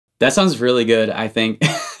That sounds really good, I think.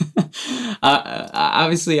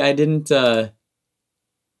 Obviously, I didn't... I'm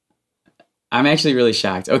actually really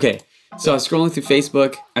shocked. Okay, so I was scrolling through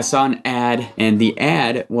Facebook. I saw an ad, and the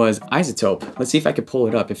ad was Isotope. Let's see if I could pull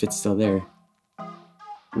it up, if it's still there.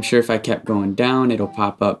 I'm sure if I kept going down, it'll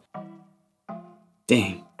pop up.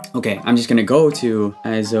 Dang. Okay, I'm just gonna go to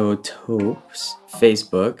Isotope's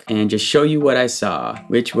Facebook and just show you what I saw,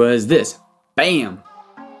 which was this. Bam!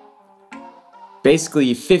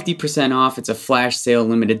 Basically 50% off. It's a flash sale,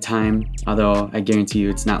 limited time, although I guarantee you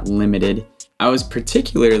it's not limited. I was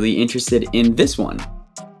particularly interested in this one.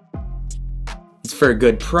 It's for a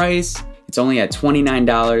good price. It's only at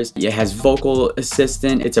 $29. It has vocal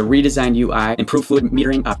assistant. It's a redesigned UI, improved fluid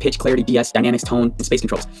metering, pitch, clarity, DS, dynamics, tone, and space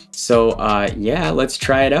controls. So yeah, let's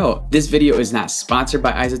try it out. This video is not sponsored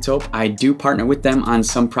by Isotope. I do partner with them on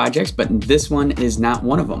some projects, but this one is not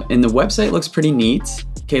one of them. And the website looks pretty neat.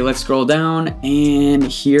 Okay, let's scroll down, and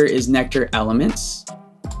here is Nectar Elements.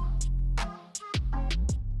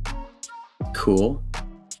 Cool.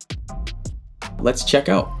 Let's check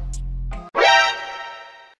out.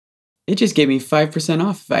 It just gave me 5%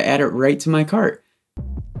 off if I add it right to my cart.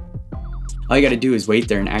 All you gotta do is wait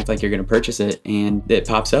there and act like you're gonna purchase it, and it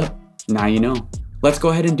pops up. Now you know. Let's go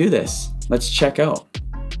ahead and do this. Let's check out.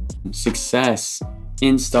 Success.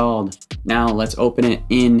 Installed. Now let's open it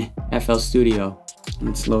in FL Studio.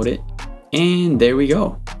 Let's load it. And there we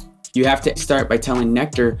go. You have to start by telling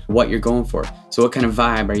Nectar what you're going for. So what kind of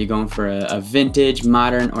vibe? Are you going for a vintage,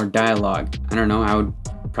 modern, or dialogue? I don't know, I would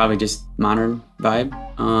probably just modern vibe.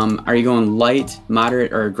 Are you going light,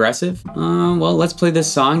 moderate, or aggressive? Well, let's play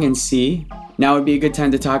this song and see. Now would be a good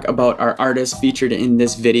time to talk about our artist featured in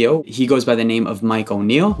this video. He goes by the name of Mike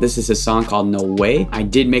O'Neill. This is a song called No Way. I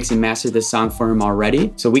did mix and master this song for him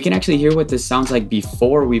already, so we can actually hear what this sounds like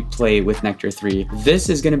before we play with Nectar 3. This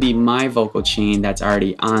is gonna be my vocal chain that's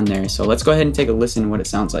already on there, so let's go ahead and take a listen to what it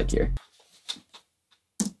sounds like here.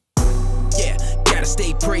 Yeah, gotta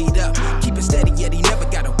stay prayed up, keep it steady, yet he never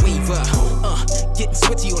gotta waver. Getting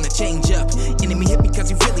switchy on the change up. Enemy hit me cause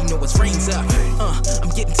he really know it's rains up. I'm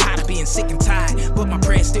getting tired of being sick and tired, but my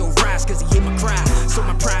prayers still rise cause he hear my cry. So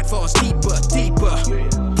my pride falls deeper,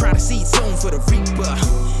 deeper. Proud of seed sown for the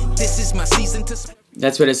reaper. This is my season to...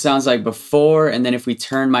 That's what it sounds like before, and then if we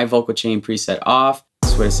turn my vocal chain preset off,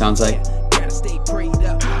 that's what it sounds like. Gotta stay prayed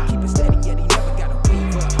up, keep it steady, yet he never gotta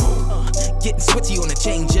waver. Getting switchy on the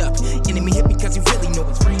change up. Enemy hit me cause he really know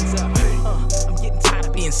it's rains up. I'm getting tired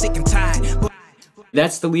of being sick and tired, but...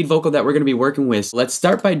 That's the lead vocal that we're going to be working with. Let's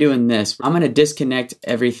start by doing this. I'm going to disconnect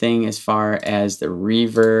everything as far as the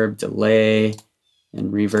reverb, delay,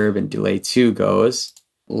 and reverb and delay 2 goes.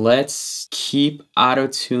 Let's keep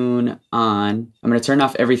auto-tune on. I'm going to turn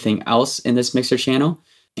off everything else in this mixer channel.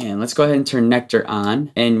 And let's go ahead and turn Nectar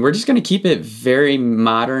on. And we're just going to keep it very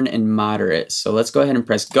modern and moderate. So let's go ahead and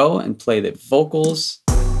press go and play the vocals.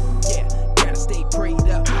 Yeah, gotta stay prayed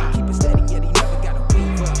up. Keep it steady, yet he never gotta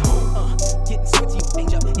waver. Getting switchy,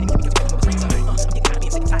 change up. Enemy hit me cause he really know it's rains up. I'm getting tired of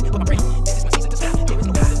being sick and tired, but my brain, this is my season to stop. There is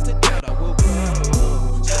no reason to doubt. I will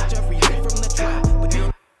grow. Such a relief from the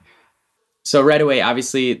drought. So right away,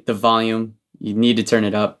 obviously the volume, you need to turn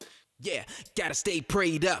it up. Yeah, gotta stay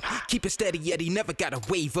prayed up. Keep it steady, yet he never gotta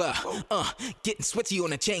waver. Getting switchy on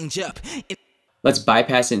the change up. Let's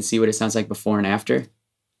bypass it and see what it sounds like before and after.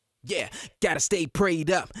 Yeah, gotta stay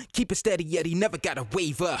prayed up. Keep it steady, yet he never gotta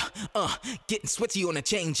waver. Getting switchy on the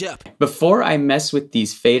change up. Before I mess with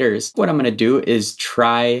these faders, what I'm gonna do is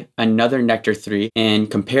try another Nectar 3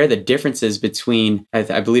 and compare the differences between,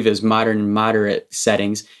 I believe it was modern and moderate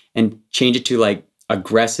settings, and change it to like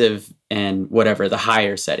aggressive and whatever, the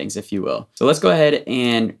higher settings, if you will. So let's go ahead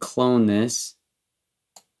and clone this.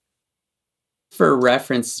 For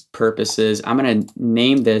reference purposes, I'm gonna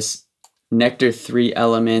name this Nectar 3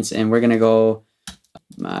 Elements, and we're gonna go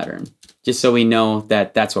modern, just so we know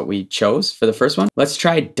that that's what we chose for the first one. Let's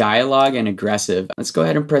try dialogue and aggressive. Let's go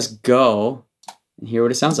ahead and press go and hear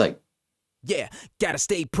what it sounds like. Yeah, gotta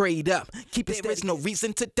stay prayed up. Keep it steady. There's no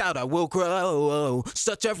reason to doubt I will grow.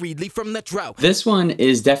 Such a relief from the drought. This one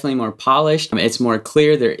is definitely more polished. It's more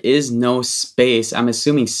clear. There is no space. I'm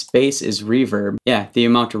assuming space is reverb. Yeah, the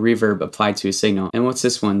amount of reverb applied to a signal. And what's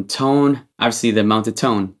this one? Tone. Obviously the amount of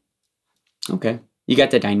tone. Okay. You got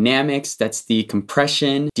the dynamics, that's the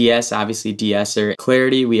compression. DS, obviously de-esser.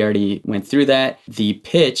 Clarity, we already went through that. The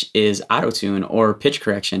pitch is auto-tune or pitch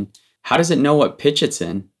correction. How does it know what pitch it's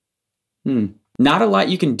in? Not a lot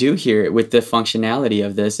you can do here with the functionality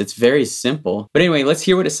of this. It's very simple. But anyway, let's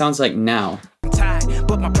hear what it sounds like now.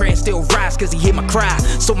 But my prayers still rise cause he hear my cry.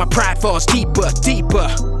 So my pride falls deeper, deeper.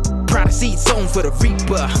 Proud of seed sown for the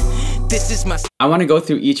reaper. This is my. I want to go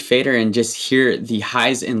through each fader and just hear the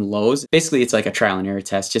highs and lows. Basically, it's like a trial and error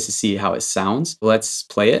test just to see how it sounds. Let's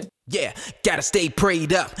play it. Yeah, gotta stay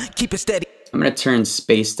prayed up, keep it steady. I'm going to turn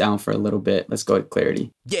space down for a little bit. Let's go to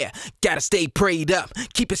clarity. Yeah, gotta stay prayed up,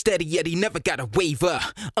 keep it steady, yet he never gotta waver.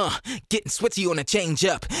 Getting switchy on a change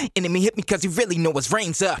up. Enemy hit me cause he really know his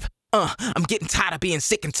reins up. I'm getting tired of being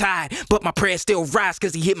sick and tired, but my prayers still rise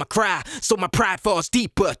cause he hear my cry. So my pride falls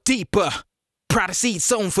deeper, deeper. Proud of seed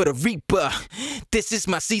sown for the reaper. This is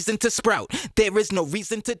my season to sprout. There is no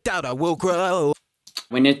reason to doubt I will grow.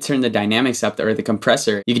 When you turn the dynamics up, or the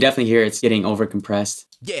compressor, you can definitely hear it's getting over compressed.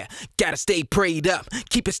 Yeah, gotta stay prayed up,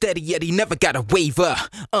 keep it steady, yet he never gotta waver.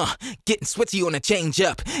 Getting switchy on a change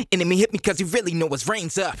up. Enemy hit me cause he really know his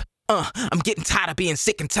reins up. I'm getting tired of being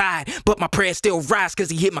sick and tired, but my prayers still rise cause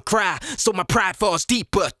he hear my cry. So my pride falls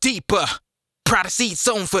deeper, deeper. Proud of seed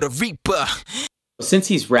sown for the reaper. Since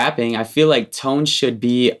he's rapping, I feel like tone should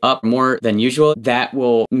be up more than usual. That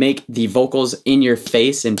will make the vocals in your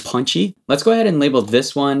face and punchy. Let's go ahead and label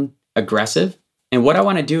this one aggressive. And what I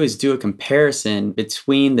want to do is do a comparison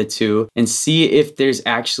between the two and see if there's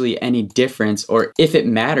actually any difference, or if it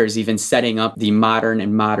matters even setting up the modern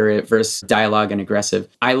and moderate versus dialogue and aggressive.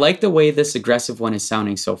 I like the way this aggressive one is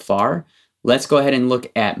sounding so far. Let's go ahead and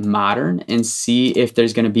look at modern and see if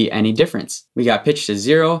there's going to be any difference. We got pitch to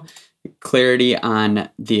 0. Clarity on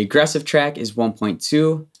the aggressive track is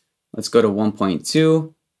 1.2. Let's go to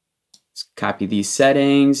 1.2. Let's copy these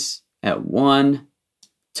settings at 1,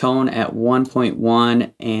 tone at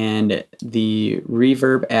 1.1, and the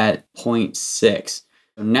reverb at 0.6.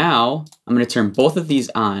 So now I'm going to turn both of these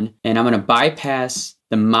on, and I'm going to bypass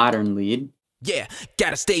the modern lead. Yeah,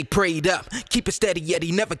 gotta stay prayed up, keep it steady, yet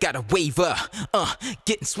he never gotta waver.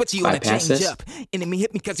 Getting switchy on a change up. Enemy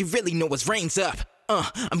hit me cause he really know his reins up.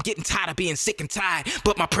 I'm getting tired of being sick and tired,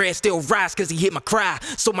 but my prayers still rise cause he hear my cry.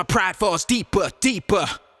 So my pride falls deeper, deeper.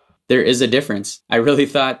 There is a difference. I really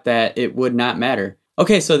thought that it would not matter.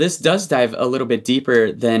 Okay, so this does dive a little bit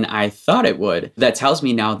deeper than I thought it would. That tells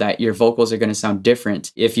me now that your vocals are going to sound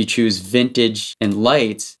different if you choose vintage and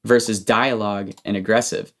light versus dialogue and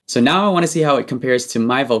aggressive. So now I want to see how it compares to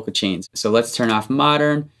my vocal chains. So let's turn off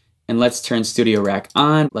modern and let's turn Studio Rack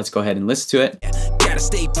on. Let's go ahead and listen to it. Gotta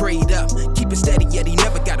stay prayed up, keep it steady, yet he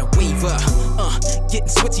never gotta waver. Getting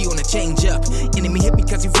switchy on a change up. Enemy hit me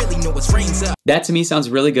cause he really know his reins up. That to me sounds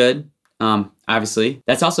really good. Obviously,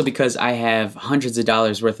 that's also because I have hundreds of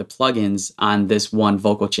dollars worth of plugins on this one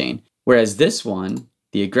vocal chain. Whereas this one,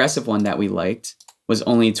 the aggressive one that we liked, was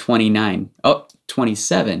only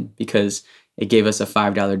 $27 because it gave us a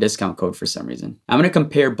 $5 discount code for some reason. I'm gonna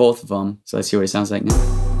compare both of them. So let's see what it sounds like now.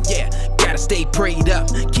 Yeah, gotta stay prayed up,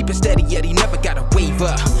 keep it steady, yet he never gotta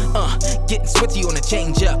waver. Getting switchy on a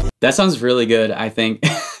change up. That sounds really good, I think.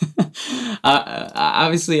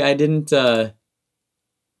 Obviously, I didn't...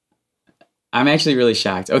 I'm actually really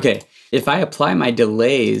shocked. Okay, if I apply my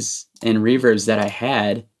delays and reverbs that I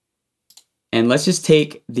had, and let's just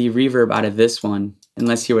take the reverb out of this one, and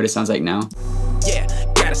let's hear what it sounds like now. Yeah,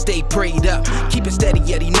 gotta stay prayed up, keep it steady,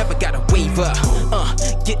 yet he never gotta waver.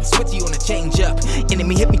 Getting switchy on a change up.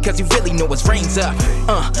 Enemy hit me cause he really know his reins up.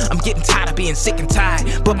 I'm getting tired of being sick and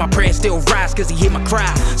tired, but my prayers still rise cause he hear my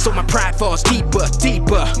cry. So my pride falls deeper,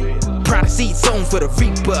 deeper. Proud of seed sown for the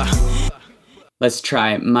reaper. Let's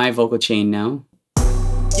try my vocal chain now.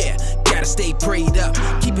 Yeah, gotta stay prayed up,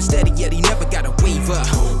 keep it steady, yet he never gotta waver.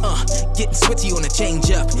 Getting switchy on a change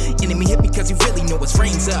up. Enemy hit me cause he really know his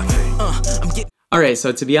reins up. I'm getting... Alright,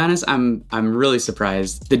 so to be honest, I'm really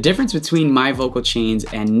surprised. The difference between my vocal chains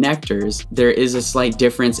and Nectar's, there is a slight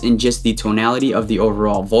difference in just the tonality of the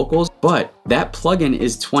overall vocals, but that plugin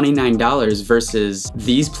is $29 versus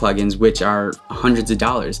these plugins, which are hundreds of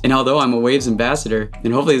dollars. And although I'm a Waves ambassador,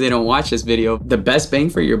 and hopefully they don't watch this video, the best bang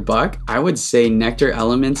for your buck, I would say Nectar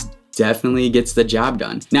Elements definitely gets the job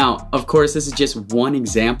done. Now, of course, this is just one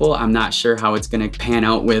example. I'm not sure how it's gonna pan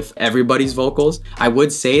out with everybody's vocals. I would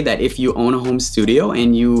say that if you own a home studio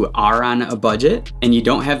and you are on a budget and you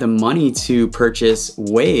don't have the money to purchase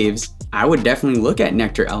Waves, I would definitely look at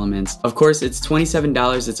Nectar Elements. Of course, it's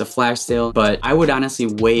 $27, it's a flash sale, but I would honestly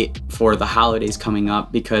wait for the holidays coming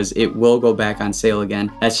up because it will go back on sale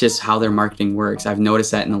again. That's just how their marketing works. I've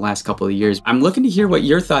noticed that in the last couple of years. I'm looking to hear what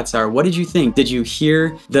your thoughts are. What did you think? Did you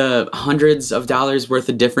hear the hundreds of dollars worth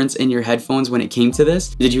of difference in your headphones when it came to this?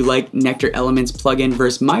 Did you like Nectar Elements plugin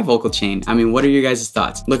versus my vocal chain? I mean, what are your guys'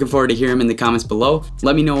 thoughts? Looking forward to hearing them in the comments below.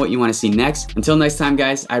 Let me know what you want to see next. Until next time,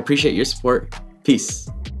 guys, I appreciate your support. Peace.